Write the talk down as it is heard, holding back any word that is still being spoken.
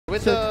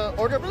with the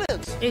Order of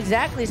Brilliance.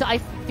 Exactly. So I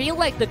feel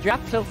like the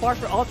draft so far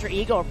for Alter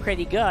Ego are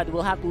pretty good.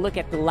 We'll have to look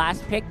at the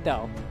last pick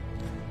though.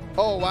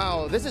 Oh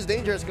wow, this is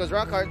dangerous because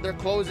Rockhart, they're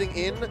closing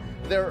in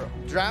their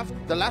draft,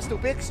 the last 2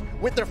 picks,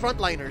 with their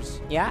frontliners.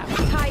 Yeah.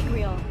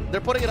 Tigreal.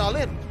 They're putting it all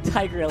in.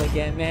 Tigreal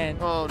again, man.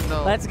 Oh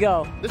no. Let's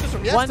go. This is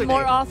from yesterday. One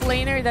more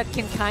off-laner that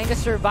can kind of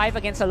survive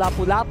against a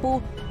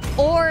Lapu-Lapu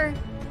or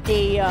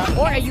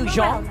a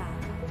Yuzhong.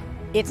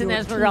 It's an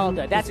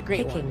Esmeralda. That's a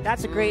great one.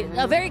 That's a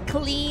very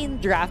clean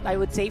draft, I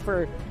would say,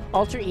 for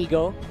Alter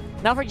Ego.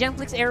 Now for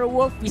GENFLIX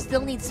AEROWOLF, we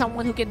still need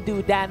someone who can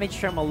do damage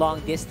from a long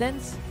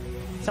distance.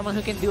 Someone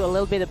who can do a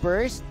little bit of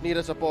burst. Need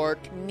a support.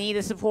 Need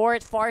a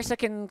support. Farsa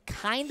can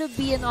kind of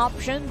be an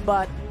option,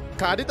 but...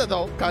 Kadita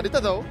though.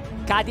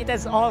 Kadita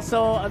is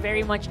also a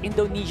very much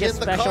Indonesia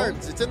special.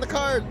 It's in the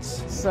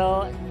cards.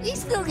 So, you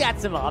still got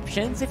some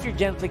options if you're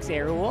GENFLIX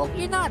AEROWOLF.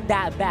 You're not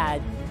that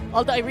bad.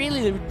 Although I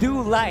really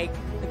do like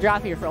the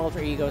draft here for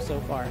Alter Ego so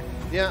far.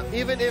 Yeah,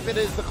 even if it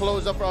is the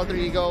close-up for Alter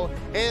Ego,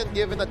 and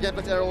given that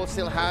GENFLIX AEROWOLF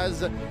still has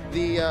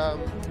the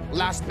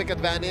last pick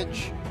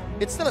advantage,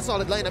 it's still a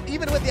solid lineup,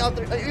 even with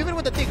the even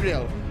with the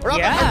Tigreal.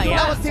 Yeah,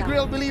 yeah. I'm a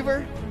Tigreal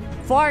believer.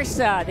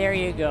 Farsa, there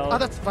you go. Oh,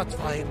 that's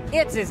fine.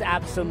 It is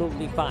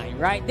absolutely fine,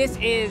 right? This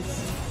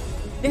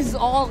is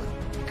all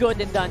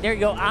good and done. There you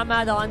go.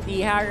 Ahmad on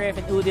the Harif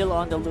and Udil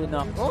on the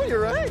Lunok. Oh,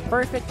 you're right.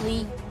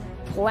 Perfectly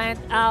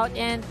planned out,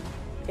 and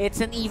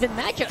it's an even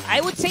matchup.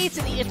 I would say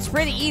it's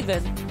pretty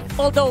even,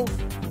 although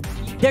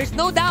there's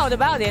no doubt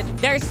about it.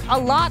 There's a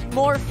lot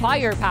more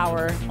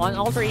firepower on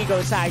Alter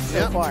Ego's side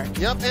so far.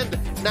 Yep, and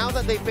now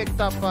that they picked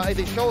up,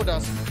 they showed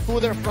us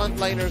who their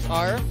frontliners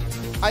are,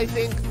 I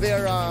think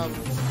their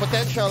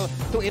potential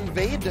to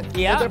invade,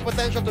 their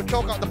potential to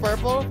choke out the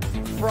purple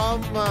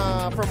from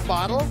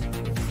bottle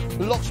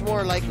looks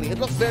more likely. It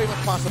looks very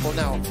much possible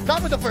now.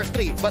 Not with the first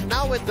 3, but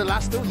now with the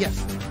last 2, yes.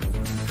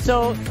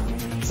 So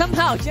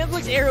somehow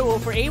GENFLIX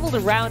AEROWOLF were able to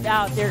round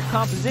out their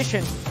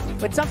composition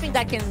with something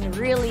that can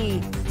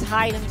really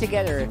tie them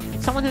together.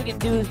 Someone who can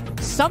do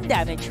some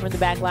damage from the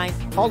backline.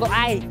 Although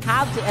I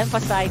have to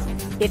emphasize,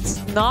 it's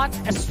not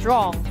as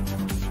strong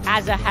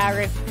as a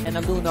Harif and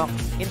a Lunok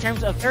in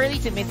terms of early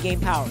to mid-game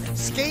power.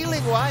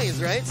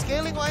 Scaling-wise, right?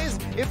 Scaling-wise,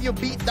 if you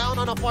beat down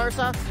on a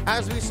Farsa,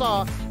 as we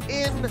saw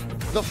in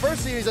the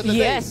first series of the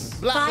day,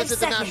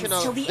 Blacklist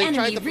International, they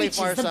tried to play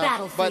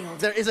Farsa, but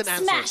there is an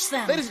answer.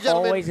 Ladies and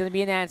gentlemen, always going to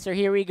be an answer.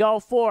 Here we go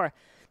for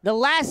the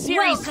last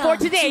series for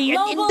today in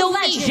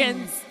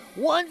Indonesian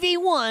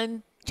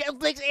 1v1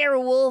 GENFLIX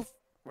AEROWOLF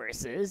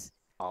versus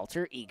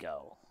Alter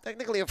Ego.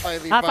 Technically a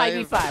 5v5.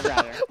 5v5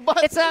 rather.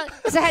 But it's a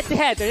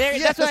head-to-head.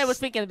 That's what I was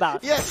thinking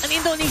about. Yes. An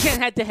Indonesian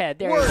head-to-head.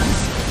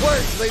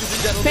 Words, ladies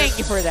and gentlemen. Thank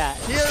you for that.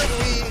 Here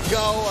we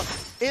go.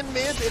 In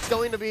mid, it's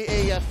going to be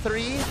a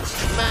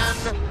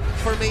 3-man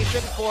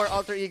formation for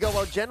Alter Ego,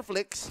 while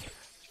GENFLIX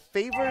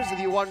favors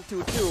the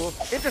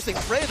 1-2-2. Interesting,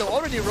 Fredo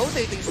already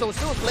rotating so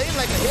soon, playing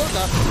like a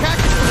Hilda.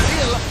 Catches the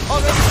steal,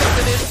 already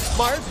stepping in.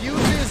 Mars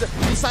uses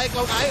the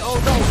Cyclone Eye. Oh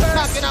no,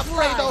 knocking up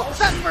Fredo.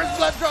 That first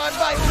blood drawn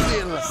by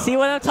Udil. See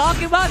what I'm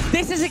talking about?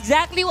 This is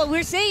exactly what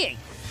we're saying.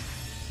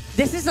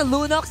 This is a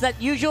Lunox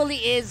that usually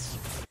is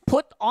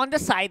put on the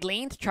side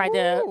lane to try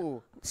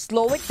to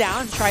slow it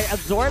down, try to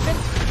absorb it.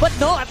 But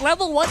no, at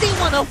level 1, they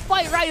want to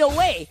fight right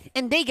away.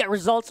 And they get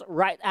results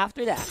right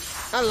after that.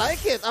 I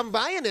like it. I'm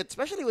buying it,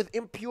 especially with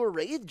Impure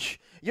Rage.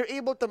 You're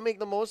able to make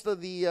the most of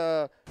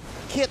the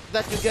kit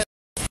that you get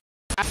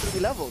after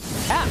the levels.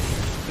 Yeah.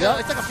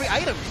 It's like a free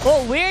item.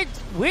 Oh,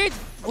 weird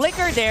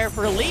flicker there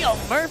for Leo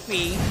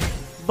Murphy.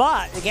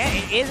 But, again,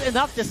 it is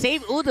enough to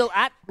save Udil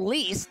at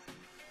least.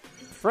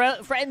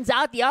 Friends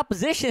out the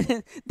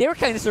opposition. They were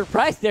kind of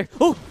surprised there.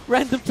 Oh,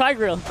 random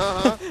Tigreal.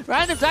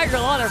 Random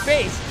Tigreal on our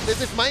face.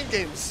 This is mind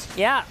games.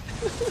 Yeah.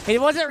 He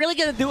wasn't really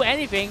going to do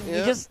anything. He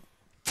just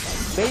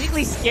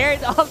basically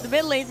scared off the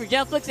mid lane for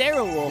GENFLIX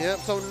AEROWOLF. Yep,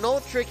 so no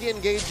tricky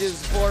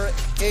engages for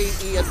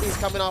AE, at least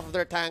coming off of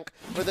their tank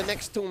for the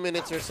next 2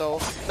 minutes or so.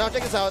 Now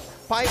check this out.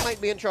 Pai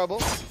might be in trouble.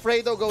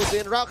 Fredo goes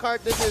in.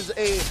 Rockhart, this is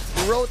a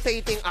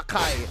rotating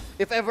Akai,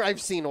 if ever I've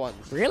seen one.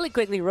 Really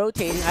quickly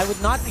rotating. I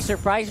would not be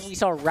surprised if we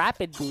saw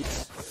rapid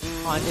boots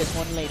on this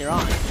one later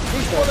on.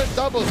 He's pulling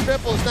doubles,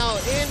 triples. Now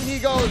in he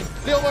goes.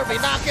 Leo Murphy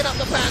knocking up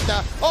the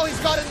Panda. Oh, he's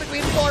got in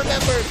between 4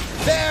 members.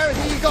 There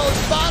he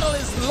goes. Bottle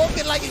is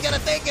looking like he's going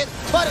to take it,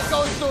 but it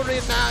goes to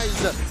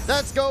Rinaz.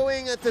 That's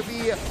going to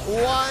be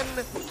 1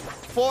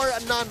 for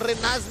none.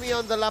 Rinazmi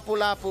on the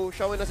Lapu-Lapu,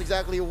 showing us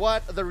exactly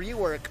what the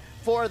rework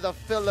for the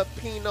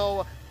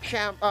Filipino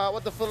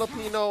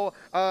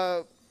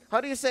how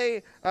do you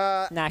say?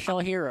 National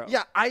hero.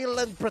 Yeah,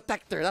 island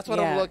protector. That's what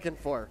I'm looking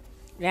for.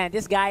 Yeah,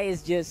 this guy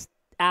is just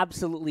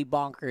absolutely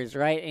bonkers,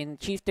 right? In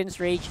Chieftain's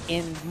Rage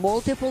in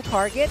multiple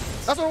targets.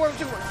 That's what we're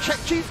looking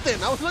for.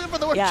 Chieftain. I was looking for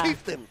the word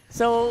Chieftain.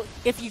 So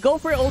if you go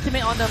for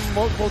ultimate on the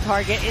multiple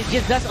target, it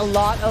just does a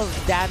lot of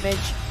damage.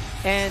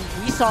 And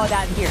we saw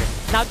that here.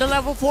 Now the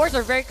level 4s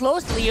are very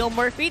close. Leo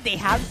Murphy, they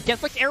have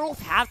GENFLIX AEROWOLF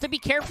have to be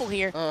careful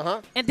here.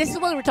 And this is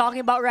what we're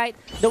talking about, right?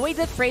 The way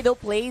that Fredo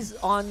plays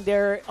on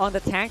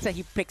the tanks that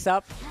he picks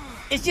up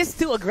is just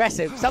too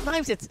aggressive.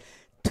 Sometimes it's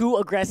too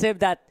aggressive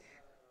that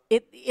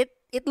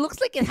it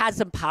looks like it has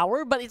some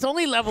power, but it's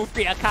only level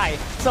 3 Akai.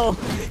 So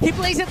he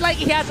plays it like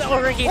he has a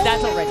Hurricane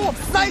Dance already.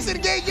 Nice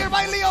engage here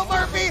by Leo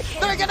Murphy.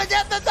 They're gonna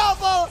get the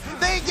double.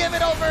 They give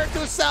it over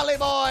to Sally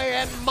Boy,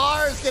 and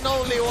Mars can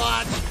only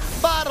watch.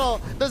 Battle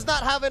does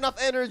not have enough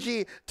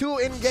energy to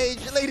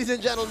engage, ladies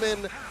and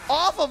gentlemen.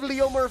 Off of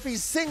Leo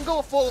Murphy's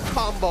single full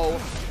combo,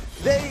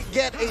 they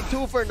get a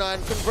 2 for none,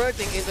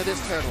 converting into this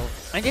turtle.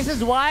 And this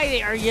is why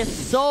they are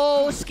just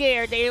so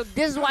scared.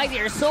 This is why they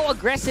are so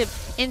aggressive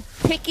in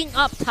picking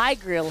up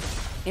Tigreal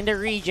in the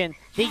region.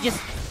 They just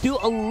do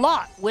a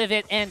lot with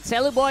it, and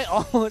Boy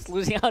almost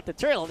losing out the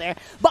turtle there,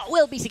 but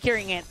will be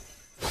securing it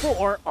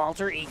for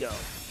Alter Ego.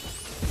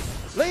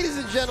 Ladies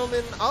and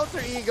gentlemen,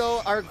 Alter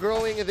Ego are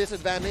growing this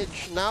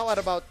advantage now at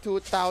about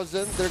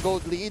 2,000. Their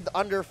gold lead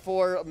under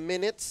 4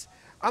 minutes.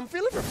 I'm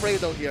feeling for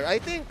Fredo here. I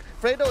think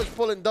Fredo is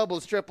pulling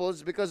doubles,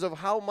 triples because of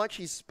how much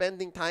he's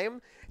spending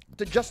time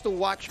to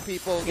watch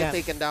people get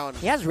taken down.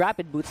 He has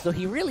rapid boots, so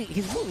he's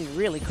moving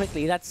really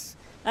quickly. That's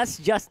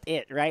just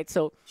it, right?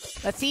 So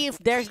let's see if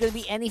there's going to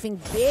be anything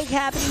big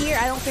happening here.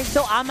 I don't think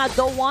so. Ahmad,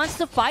 though, wants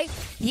to fight.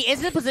 He is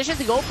in a position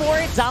to go for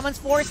it. Zaman's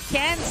Force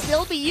can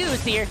still be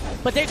used here,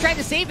 but they're trying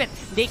to save it.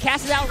 They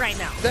cast it out right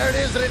now. There it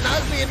is.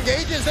 Renazmi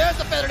engages. There's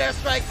the feathered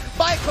airstrike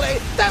by Clay.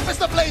 Tempest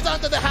the Blaze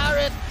onto the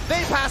Harriet.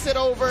 They pass it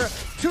over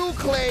to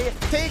Clay.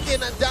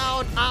 Taken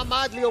down.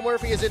 Ahmad. Leo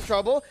Murphy is in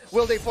trouble.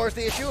 Will they force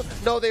the issue?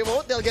 No, they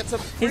won't. They'll get some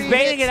free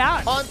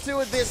hits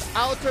onto this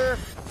outer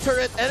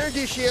turret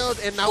energy shield,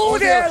 and now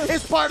Udil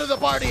is part of the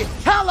party.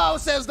 Hello,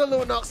 says the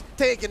Lunox.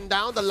 Taking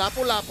down the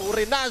Lapu Lapu.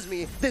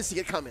 Renazmi didn't see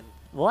it coming.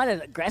 What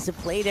an aggressive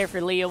play there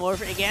for Leo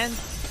Murphy again.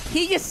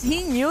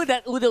 He knew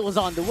that Udil was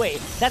on the way.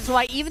 That's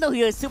why even though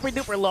he was super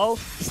duper low,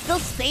 he still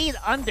stayed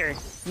under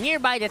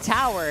nearby the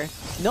tower,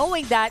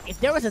 knowing that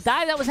if there was a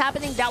dive that was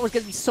happening, that was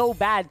going to be so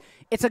bad.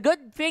 It's a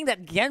good thing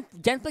that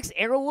GENFLIX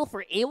AEROWOLF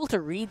were able to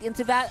read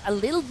into that a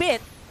little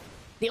bit.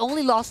 They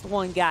only lost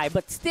one guy,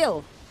 but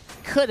still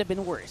could have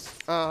been worse.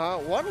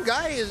 One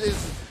guy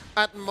is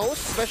at most,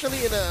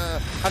 especially in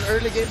an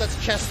early game that's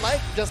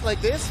chess-like, just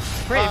like this.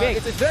 Pretty big.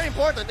 It's very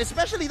important,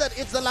 especially that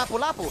it's the Lapu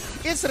Lapu.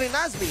 It's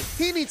Renazmi.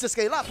 He needs to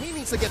scale up. He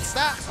needs to get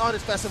stacks on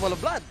his Festival of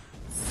Blood.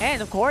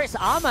 And of course,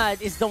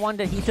 Ahmad is the one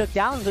that he took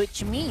down,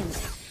 which means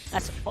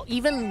that's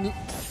even,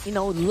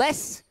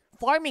 less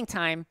farming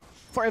time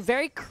for a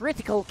very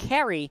critical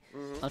carry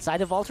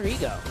outside of Alter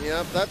Ego.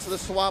 Yep, that's the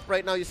swap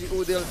right now. You see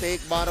Udil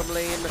take bottom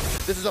lane.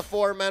 This is a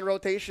 4-man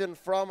rotation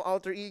from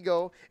Alter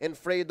Ego, and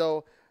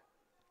Fredo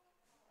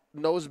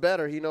knows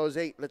better. He knows,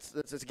 hey,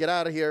 let's get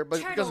out of here.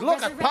 But because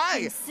look at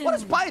Pi. What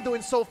is Pi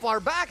doing so far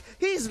back?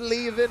 He's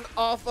leaving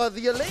off the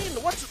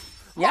lane.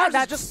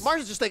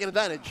 Mars is just taking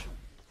advantage.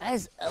 That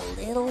is a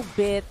little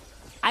bit.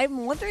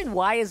 I'm wondering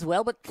why as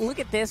well, but look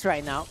at this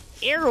right now.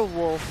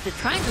 AEROWOLF, they're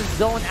trying to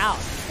zone out.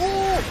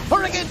 Ooh,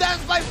 Hurricane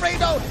Dance by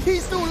Fredo.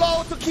 He's too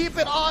low to keep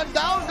it on.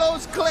 Down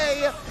goes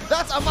Clay.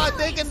 That's Ahmad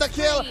taking the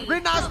kill.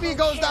 Renazmi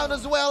goes down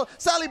as well.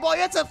 Sally Boy,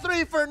 it's a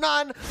 3 for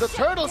none. The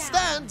turtle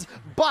stands,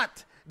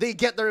 but they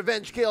get the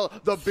revenge kill.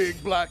 The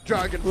big black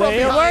dragon from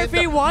Leo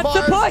Murphy wants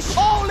to push.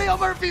 Oh, Leo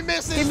Murphy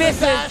misses. He misses.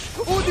 The dash.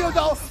 Udil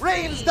though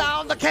rains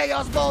down the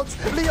chaos bolts.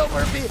 Leo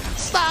Murphy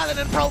styling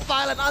and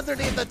profiling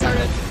underneath the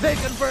turret. They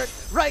convert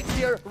right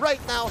here, right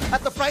now.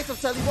 At the price of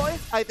Sally Boy,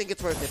 I think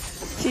it's worth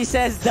it. She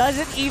says,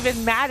 doesn't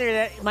even matter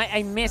that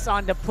I miss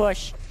on the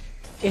push.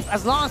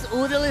 As long as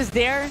Udil is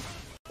there,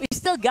 we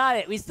still got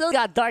it. We still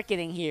got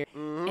Darkening here.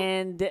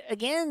 And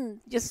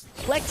again, just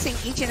flexing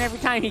each and every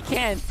time he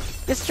can.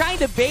 Just trying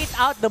to bait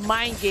out the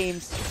mind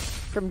games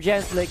from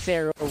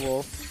GENFLIX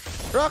AEROWOLF.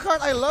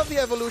 Rockhart, I love the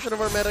evolution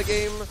of our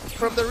metagame.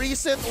 From the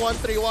recent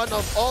 1-3-1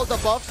 of all the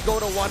buffs go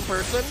to one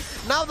person,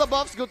 now the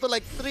buffs go to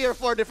like 3 or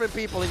 4 different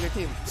people in your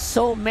team.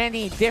 So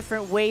many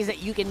different ways that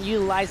you can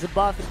utilize the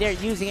buff, and they're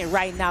using it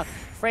right now.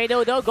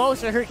 Fredo, though,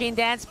 goes for Hurricane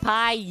Dance.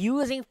 Pi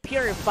using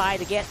Purify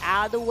to get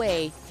out of the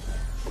way.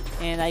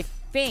 And I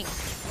think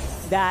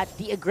that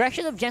the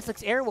aggression of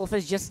GENFLIX AEROWOLF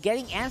is just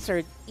getting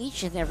answered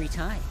each and every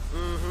time.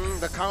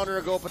 The counter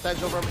go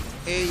potential from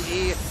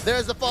AE.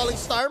 There's the falling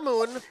star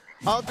moon.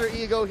 Alter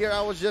Ego here,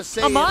 I was just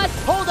saying. Ahmad!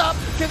 Hold up!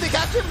 Can they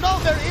catch him? No,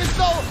 there is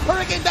no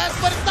Hurricane Dance,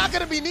 but it's not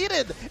going to be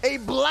needed. A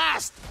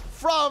blast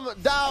from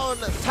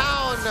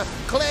downtown.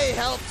 Clay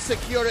helped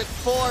secure it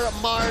for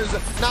Mars.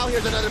 Now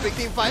here's another big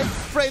team fight.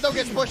 Fredo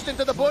gets pushed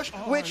into the bush,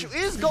 which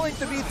is going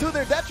to be to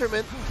their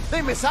detriment.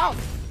 They miss out.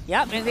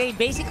 Yep, and they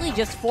basically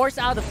just force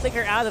out the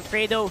flicker out of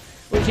Fredo,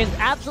 which is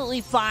absolutely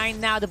fine.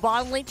 Now the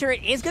bottom lane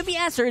turret is going to be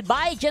answered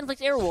by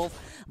GENFLIX AEROWOLF.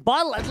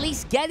 Bottle at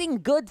least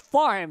getting good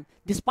farm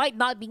despite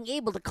not being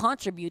able to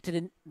contribute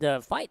to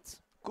the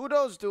fights.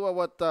 Kudos to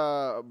what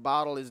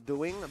Bottle is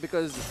doing,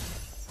 because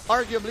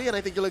arguably, and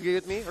I think you'll agree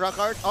with me,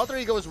 Rockhart, Alter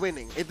Ego is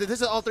winning. This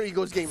is Alter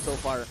Ego's game so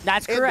far.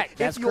 That's correct.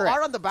 If you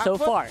are on the back so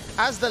foot, far,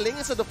 as the lane,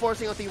 instead of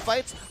forcing on team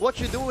fights, what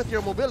you do with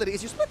your mobility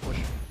is you split push.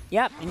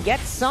 Yep, and get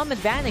some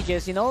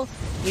advantages,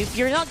 If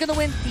you're not gonna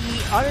win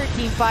the other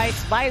team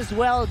fights, might as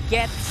well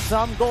get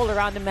some gold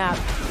around the map.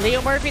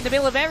 Leo Murphy in the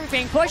middle of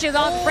everything, pushes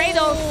on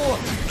Fredo.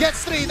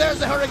 Gets 3, there's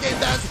the Hurricane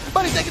Dance,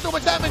 but he's taking too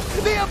much damage.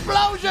 The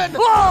Implosion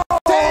Whoa!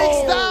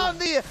 takes down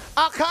the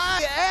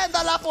Akai and the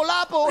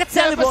Lapu-Lapu. That's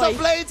Of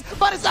blades,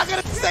 but it's not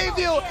gonna save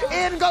you.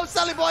 In goes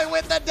Sully Boy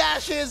with the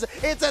dashes.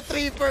 It's a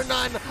 3 for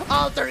none.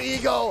 Alter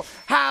Ego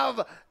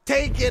have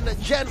taken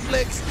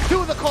GENFLIX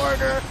to the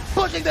corner,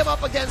 pushing them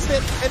up against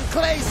it, and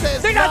Clay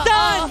says, they're not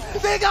done!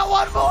 They got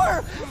one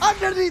more!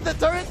 Underneath the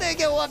turret, they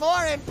get one more,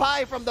 and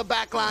Pi from the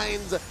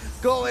backlines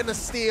going to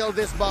steal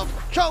this buff,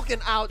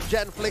 choking out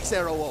GENFLIX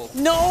AEROWOLF.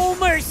 No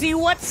mercy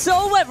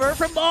whatsoever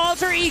from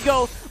Alter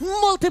Ego.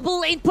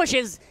 Multiple lane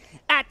pushes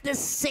at the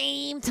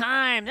same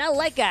time. I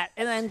like that.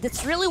 And then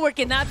it's really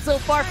working out so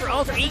far for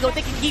Alter Ego.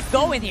 They can keep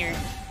going here.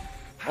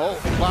 Oh,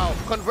 wow.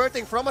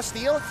 Converting from a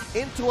steal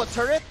into a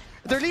turret.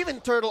 They're leaving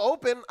Turtle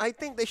open. I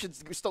think they should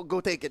still go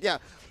take it. Yeah,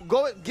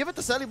 go give it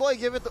to Sally Boy,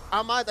 give it to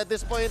Ahmad at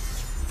this point.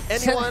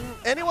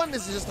 Anyone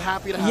is just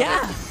happy to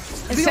have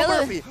it. Leo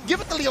Murphy.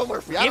 Give it to Leo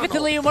Murphy. Give it to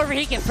Leo Murphy.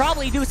 He can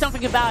probably do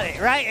something about it,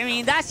 right? I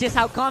mean, that's just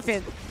how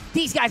confident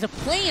these guys are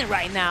playing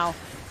right now.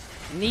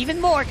 And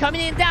even more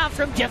coming in down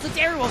from GENFLIX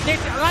AEROWOLF. They're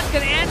not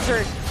going to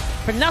answer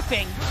for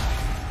nothing.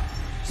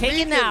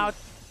 Taking out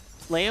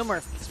Leo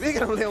Murphy.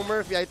 Speaking of Leo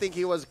Murphy, I think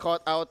he was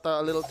caught out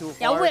a little too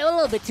far. Yeah, wait, a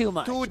little bit too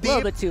much. Too deep. A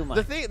little bit too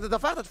much. The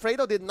fact that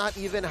Fredo did not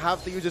even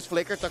have to use his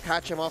flicker to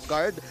catch him off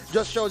guard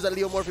just shows that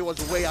Leo Murphy was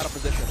way out of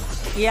position.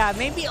 Yeah,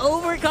 maybe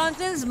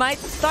overconfidence might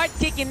start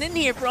kicking in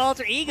here for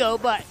Alter Ego,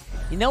 but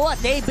you know what?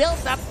 They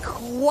built up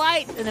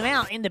quite an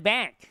amount in the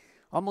bank.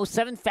 Almost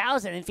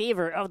 7,000 in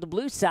favor of the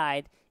blue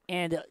side.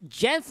 And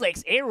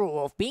GENFLIX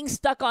AEROWOLF being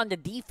stuck on the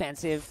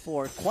defensive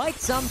for quite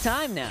some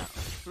time now.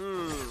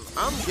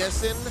 I'm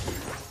guessing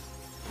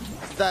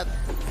that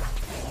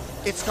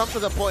it's come to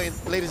the point,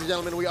 ladies and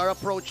gentlemen, we are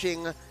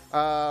approaching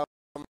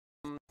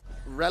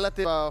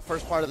relative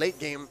first part of the late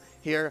game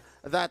here,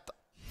 that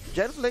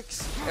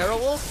GENFLIX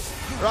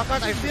AEROWOLF,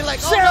 Rockhart, I feel like,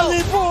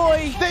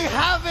 Boy! They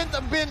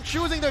haven't been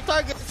choosing their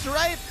targets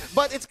right,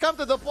 but it's come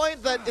to the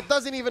point that it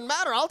doesn't even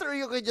matter. Alter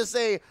Ego could just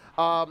say,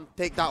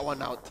 take that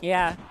one out.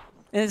 Yeah,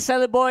 and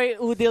Sally Boy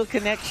Udil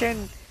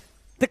connection,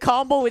 the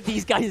combo with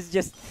these guys is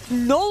just,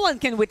 no one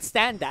can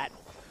withstand that.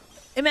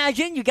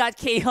 Imagine you got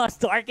Chaos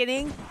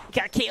Darkening, you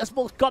got Chaos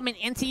Bolt coming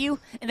into you,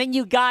 and then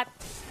you got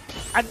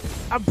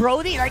a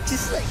Brody, like,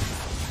 just like,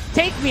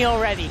 take me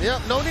already. Yeah,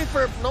 no need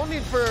for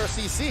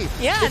CC.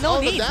 Yeah, it's no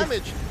all need. The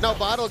damage. Now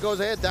Bottle goes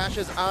ahead,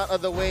 dashes out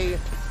of the way.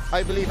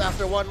 I believe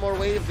after one more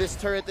wave, this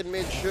turret in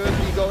mid should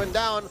be going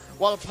down,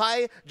 while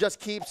Pi just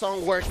keeps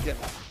on working.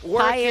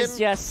 Pi is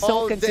just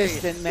so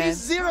consistent, day. man.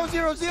 He's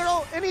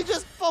 0-0-0, and he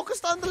just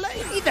focused on the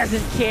lane. He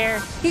doesn't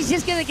care. He's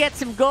just gonna get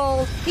some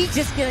gold. He's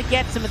just gonna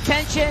get some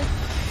attention.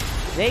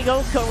 They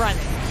go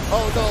running.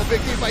 Oh no,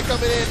 big team fight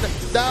coming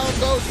in. Down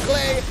goes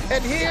Clay,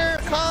 and here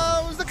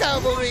comes the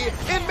cavalry.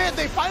 In mid,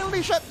 they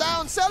finally shut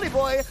down Sally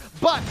Boy,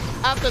 but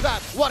after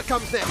that, what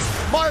comes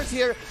next? Mars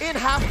here, in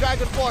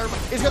half-dragon form,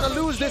 is gonna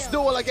lose this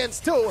duel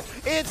against two.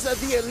 It's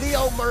the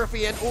Leo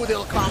Murphy and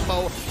Udil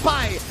combo.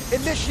 Pi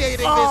initiating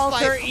this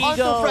fight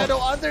onto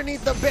Fredo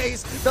underneath the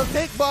base. They'll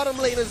take bottom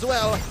lane as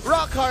well.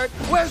 Rockhart,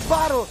 where's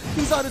Bottle?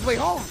 He's on his way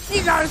home.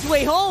 He's on his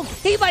way home.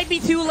 He might be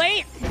too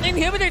late.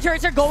 Inhibitor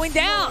turrets are going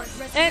down,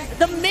 and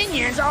the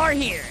minions are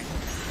here.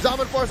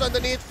 Zaman Force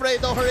underneath,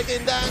 Fredo,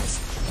 Hurricane Dance.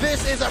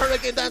 This is a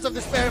Hurricane Dance of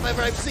Despair if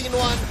ever I've seen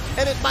one,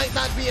 and it might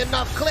not be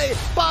enough. Clay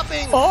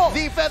popping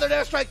the Feathered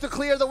Airstrike to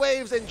clear the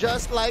waves, and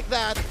just like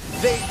that,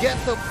 they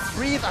get to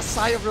breathe a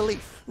sigh of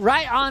relief.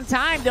 Right on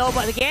time, though,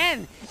 but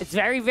again, it's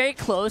very, very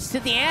close to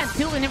the end.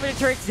 2 inhibitor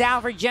turrets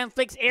down for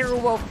GENFLIX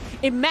AEROWOLF.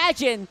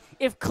 Imagine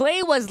if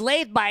Clay was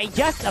late by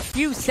just a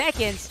few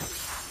seconds.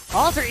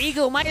 Alter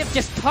Ego might have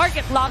just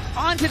target locked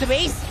onto the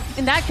base,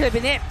 and that could have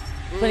been it.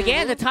 But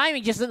again, the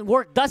timing just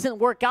doesn't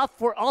work out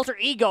for Alter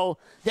Ego.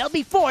 They'll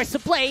be forced to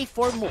play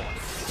for more.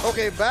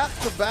 Okay,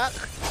 back-to-back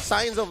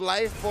signs of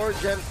life for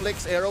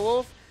GENFLIX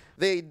AEROWOLF.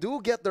 They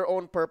do get their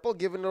own purple,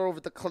 giving it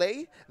over to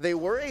Clay. They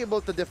were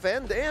able to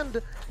defend,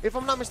 and if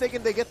I'm not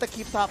mistaken, they get to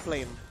keep top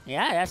lane.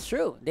 Yeah, that's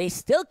true. They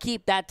still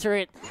keep that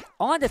turret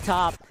on the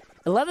top.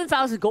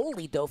 11,000 gold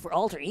lead, though, for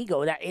Alter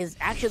Ego. That is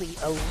actually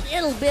a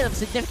little bit of a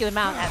significant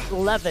amount at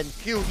 11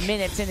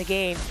 minutes in the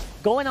game.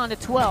 Going on to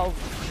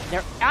 12.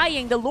 They're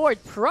eyeing the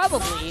Lord,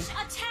 probably.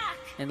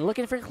 And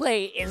looking for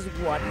Clay is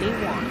what they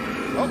want.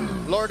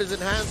 Oh, Lord is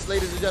enhanced,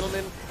 ladies and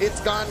gentlemen.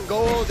 It's gone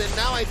gold, and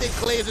now I think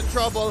Clay is in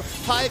trouble.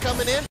 Pi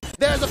coming in.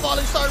 There's a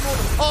Falling Star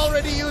move.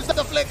 Already used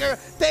the flicker.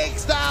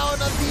 Takes down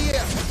the...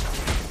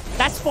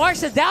 That's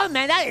Sparsa down,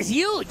 man. That is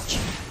huge.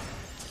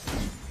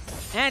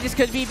 And this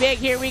could be big.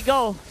 Here we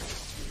go.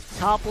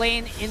 Top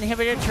lane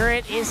inhibitor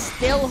turret is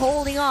still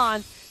holding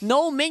on.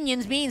 No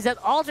minions means that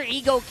Alter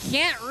Ego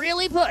can't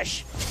really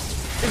push.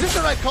 Is this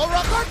the right call,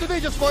 Rockhart? Do they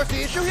just force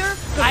the issue here?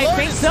 I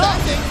think so.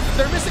 Standing.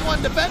 They're missing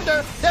one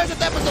defender. There's a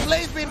Tempest of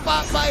Blaze being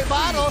popped by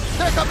Bottle.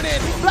 They're coming in.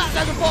 Black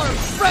Dragon form.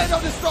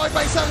 Fredo destroyed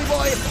by Sully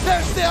Boy.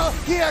 They're still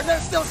here. They're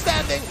still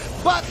standing.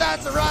 but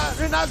that's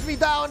Renazmi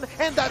down,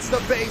 and that's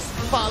the base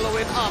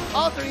following up.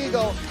 Alter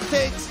Ego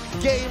takes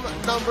game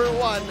number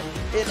 1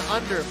 in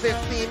under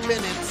 15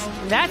 minutes.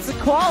 That's the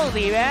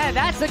quality, man.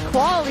 That's the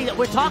quality that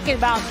we're talking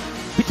about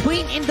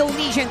between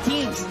Indonesian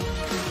teams.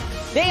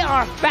 They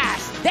are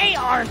fast, they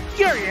are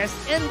furious,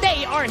 and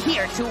they are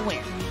here to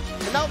win.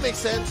 And that makes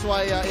sense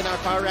why in our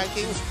power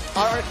rankings,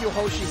 RRQ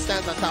Hoshi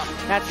stands on top.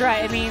 That's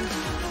right. I mean,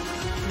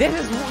 this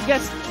is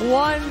just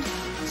one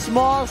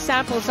small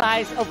sample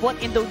size of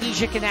what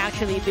Indonesia can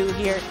actually do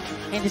here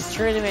in this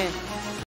tournament.